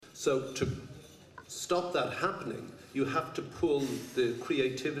So to stop that happening, you have to pull the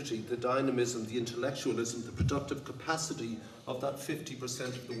creativity, the dynamism, the intellectualism, the productive capacity of that 50%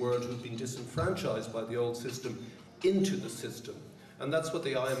 of the world who've been disenfranchised by the old system into the system. And that's what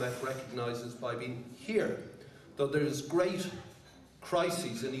the IMF recognises by being here. Though there's great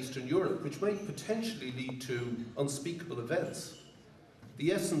crises in Eastern Europe, which may potentially lead to unspeakable events,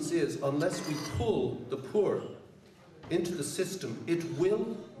 the essence is, unless we pull the poor into the system, it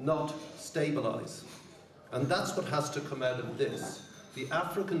will not stabilise. And that's what has to come out of this. The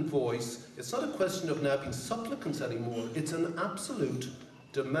African voice, it's not a question of now being supplicants anymore, it's an absolute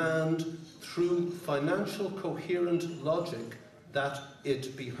demand through financial coherent logic that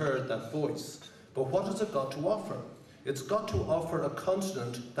it be heard, that voice. But what has it got to offer? It's got to offer a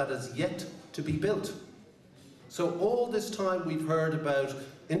continent that is yet to be built. So all this time we've heard about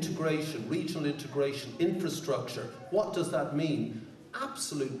integration, regional integration, infrastructure. What does that mean?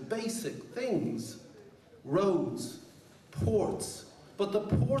 Absolute basic things. Roads, ports. But the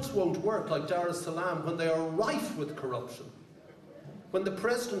ports won't work like Dar es Salaam when they are rife with corruption. When the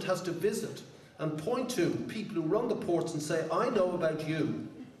president has to visit and point to people who run the ports and say, I know about you.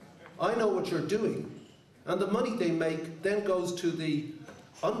 I know what you're doing. And the money they make then goes to the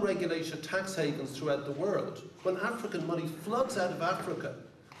unregulated tax havens throughout the world. When African money floods out of Africa,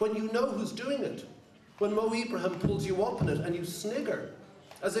 when you know who's doing it, when Mo Ibrahim pulls you up in it and you snigger,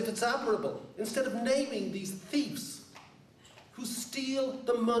 as if it's admirable, instead of naming these thieves who steal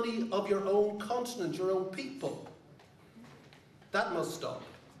the money of your own continent, your own people. That must stop.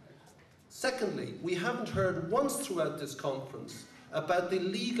 Secondly, we haven't heard once throughout this conference about the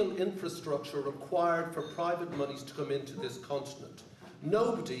legal infrastructure required for private monies to come into this continent.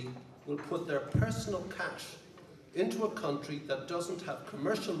 Nobody will put their personal cash into a country that doesn't have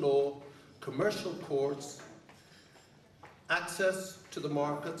commercial law, commercial courts, access to the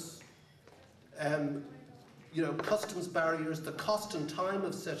markets, customs barriers, the cost and time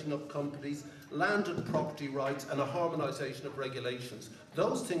of setting up companies, land and property rights, and a harmonisation of regulations.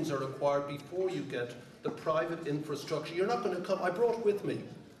 Those things are required before you get the private infrastructure. You're not going to come. I brought with me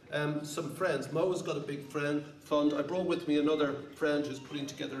some friends. Mo has got a big fund. I brought with me another friend who's putting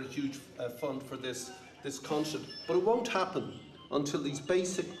together a huge fund for this continent. But it won't happen until these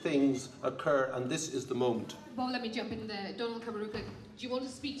basic things occur, and this is the moment. Bob, let me jump in there. Donald Kamaruka, do you want to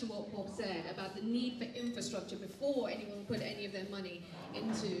speak to what Bob said about the need for infrastructure before anyone put any of their money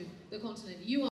into the continent? You